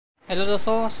Hello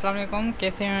दोस्तों, अस्सलाम वालेकुम।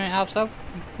 कैसे हैं आप सब?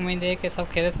 उम्मीद है कि सब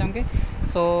खैरियत से होंगे।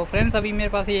 सो फ्रेंड्स, अभी मेरे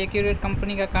पास ये एक्यूरेट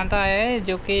कंपनी का कांटा आया है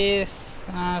जो कि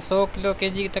 100 किलो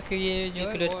केजी तक ये जो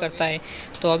एक्यूरेट करता है।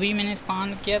 तो अभी मैंने इसको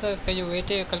ऑन किया तो इसका जो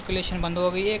वेट है कैलकुलेशन बंद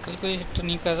हो गई है, कैलकुलेट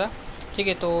नहीं कर रहा। ठीक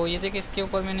है, तो ये देखिए इसके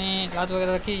ऊपर मैंने लात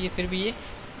वगैरह रखी, ये फिर भी ये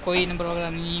कोई नंबर वगैरह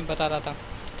नहीं बता रहा था।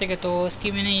 ठीक है, तो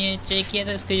इसकी मैंने ये चेक किया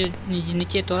था, इसके जो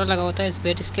नीचे तोड़ा लगा होता है, इस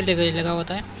वेट स्केल लगा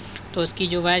होता है, तो इसकी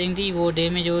जो वायरिंग थी वो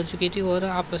डैमेज हो चुकी थी और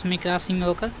आपस में क्रॉसिंग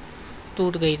होकर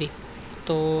टूट गई थी।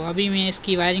 तो अभी मैं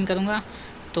इसकी वायरिंग करूँगा।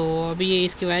 तो अभी ये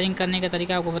इसकी वायरिंग करने का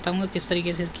तरीका आपको बताऊँगा, किस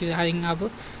तरीके से इसकी वायरिंग आप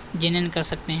जेन्युइन कर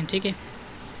सकते हैं। ठीक है,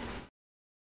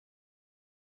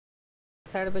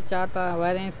 साइड पे 4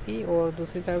 वायर हैं इसकी और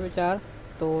दूसरी साइड पे 4,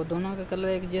 तो दोनों के कलर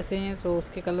एक जैसे हैं, तो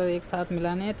उसके कलर एक साथ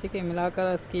मिलाने हैं। ठीक है,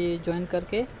 मिलाकर इसकी ज्वाइन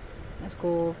करके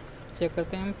इसको चेक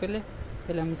करते हैं। हम पहले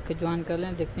हम इसके ज्वाइन कर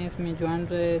लें, देखते हैं इसमें ज्वाइन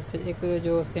एक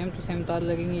जो सेम टू सेम तार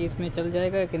लगेंगी इसमें चल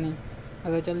जाएगा कि नहीं।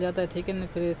 अगर चल जाता है ठीक है, नहीं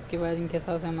फिर इसकी वायरिंग के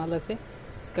हिसाब से हम अलग से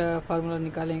इसका फार्मूला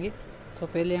निकालेंगे। तो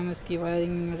पहले हम इसकी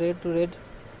wiring red to red,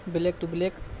 black to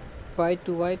black, white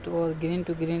to white और ग्रीन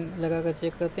टू ग्रीन लगा कर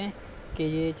चेक करते हैं कि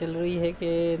ये चल रही है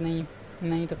कि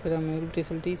नहीं तो फिर हम उल्टी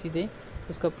सुल्टी सीधे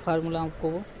उसका फार्मूला आपको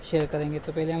वो शेयर करेंगे।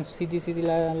 तो पहले हम सीधी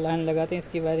लाइन लगाते हैं,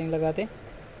 इसकी वायरिंग लगाते हैं।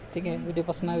 ठीक है, वीडियो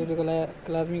पसंद आए वीडियो को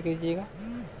लाजमी कीजिएगा।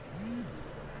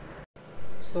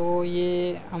 सो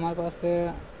ये हमारे पास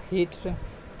हीट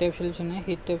टेप सोल्यूशन है,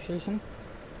 हीट टेप सोल्यूशन।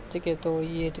 ठीक है, तो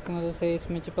ये हीट की मदद से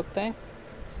इसमें चिपकता है।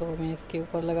 सो मैं इसके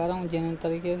ऊपर लगा रहा हूँ जेन्युइन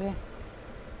तरीके से,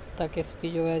 ताकि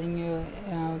इसकी जो वायरिंग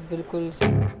है बिल्कुल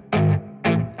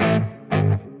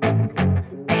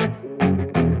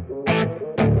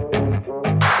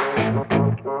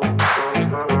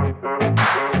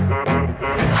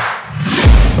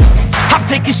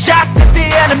taking shots at the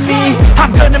enemy.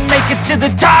 I'm gonna make it to the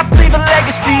top, leave a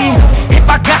legacy.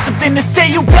 If I got something to say,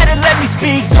 you better let me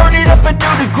speak. Turn it up a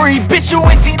new degree, bitch, you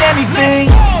ain't seen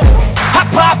anything. I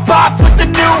pop off with the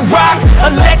new rock,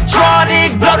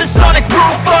 electronic, blow the sonic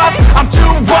roof up. I'm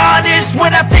too honest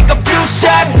when I take a few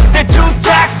shots. They're too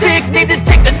toxic, need to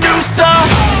take the noose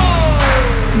off.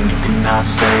 And you cannot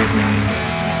save me,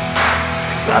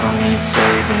 'cause I don't need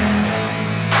saving.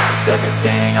 It's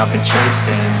everything I've been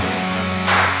chasing,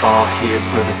 all here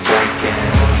for the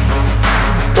taking.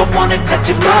 Don't wanna test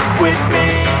your luck with me,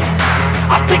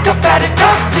 I think I've had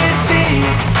enough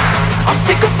disease. I'm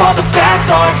sick of all the bad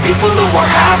thoughts, people who are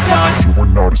half-nots. You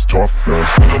are not as tough as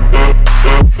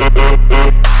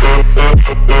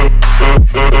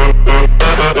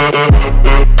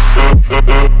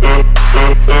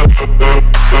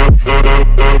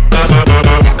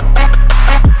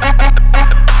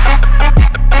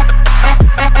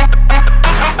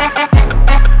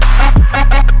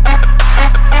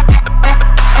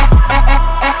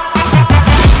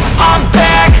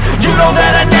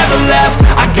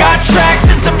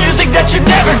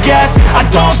I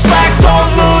don't slack,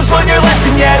 don't lose, learn your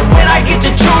lesson yet. When I get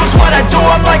to choose what I do,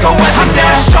 I'm like a weapon. I'm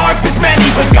not sharp as many,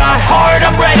 but got heart.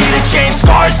 I'm ready to change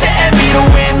scars to envy, to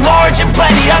win large and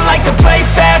plenty. I like to play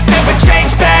fast, never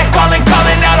change back. Calling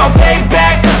out, I'll pay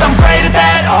back, 'cause I'm great at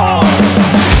that. Oh,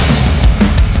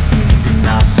 you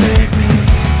cannot save me,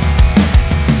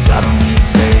 'cause I don't need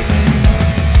saving.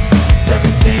 It's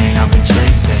everything I've been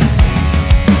chasing,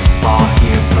 all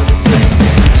here for the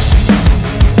taking.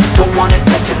 Don't wanna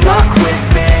test your luck with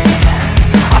me,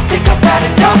 I think I've had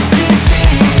enough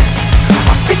disease.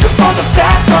 I'm sick of all the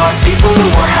bad thoughts, people who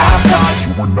are half-nots.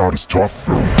 You are not as tough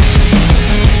though.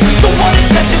 Don't wanna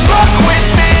test your luck with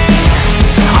me,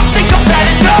 I think I've had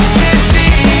enough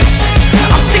disease.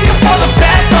 I'm sick of all the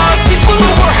bad thoughts, people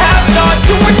who are half-nots.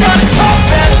 You are not as tough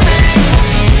as me.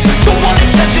 Don't wanna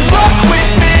test your luck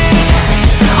with me,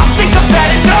 I think I've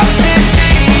had enough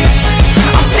disease.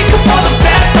 I'm sick of all the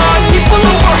bad thoughts, people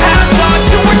who are half-nots.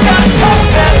 You are not as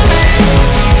tough as me.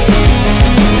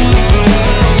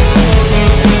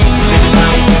 Living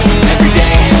life, every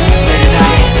day, late at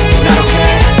night, not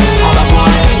okay. All I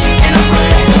want, and I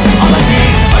pray, all I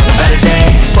need are some better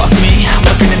days. Fuck me, I'm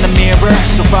looking in the mirror,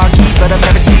 so foggy, but I've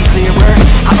never seen clearer.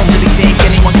 I don't really think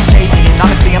anyone can save me, and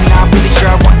honestly I'm not really sure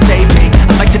I want saving.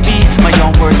 I like to be my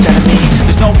own worst enemy.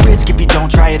 There's no risk if you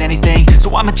don't try at anything,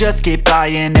 so I'ma just keep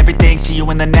buying everything. See you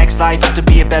in the next life, have to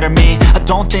be a better me. I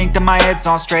don't think that my head's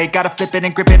on straight, gotta flip it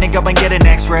and grip it and go and get an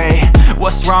x-ray.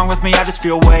 What's wrong with me? I just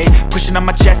feel weight pushing on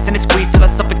my chest and it squeezes till I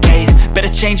suffocate.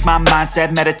 Better change my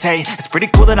mindset, meditate. It's pretty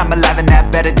cool that I'm alive and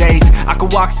have better days. I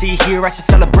could walk, see, hear, I should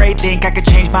celebrate. Think I could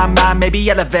change my mind, maybe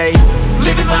elevate.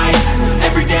 Living life,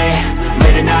 every day,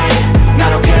 late at night,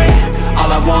 not okay.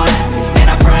 All I want, and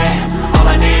I pray, all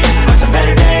I need are some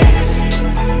better days.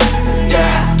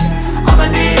 Yeah, all I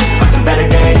need are some better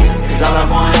days. 'Cause all I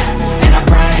want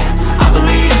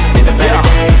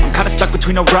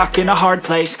between a rock and a hard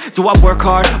place. Do I work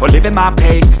hard or live at my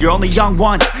pace? You're only young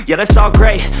once, yeah that's all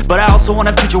great, but I also want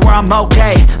a future where I'm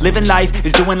okay. Living life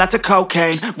is doing lots of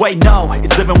cocaine. Wait no,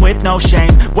 it's living with no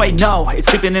shame. Wait no, it's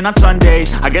sleeping in on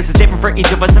Sundays. I guess it's different for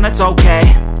each of us and that's okay.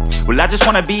 Well I just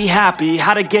wanna be happy,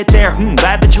 how to get there?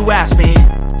 Glad that you asked me.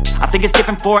 I think it's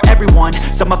different for everyone.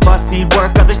 Some of us need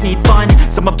work, others need fun.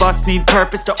 Some of us need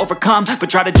purpose to overcome.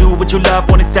 But try to do what you love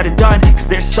when it's said and done, cause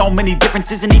there's so many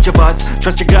differences in each of us.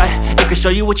 Trust your gut, it can show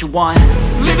you what you want.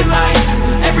 Living life,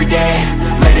 everyday,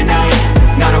 late at night,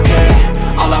 not okay.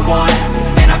 All I want,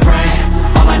 and I pray,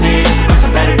 all I need are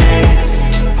some better days.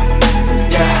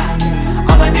 Yeah,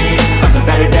 all I need are some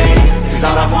better days. Cause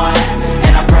all I want,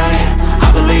 and I pray, I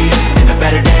believe in the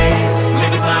better days.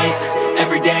 Living life,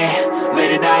 everyday,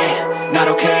 late at night, not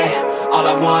okay. All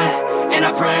I want, and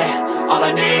I pray, all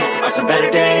I need are some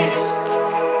better days.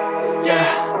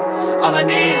 Yeah, all I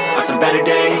need are some better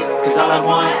days. Cause all I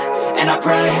want, and I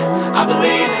pray, I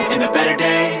believe in the better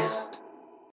days.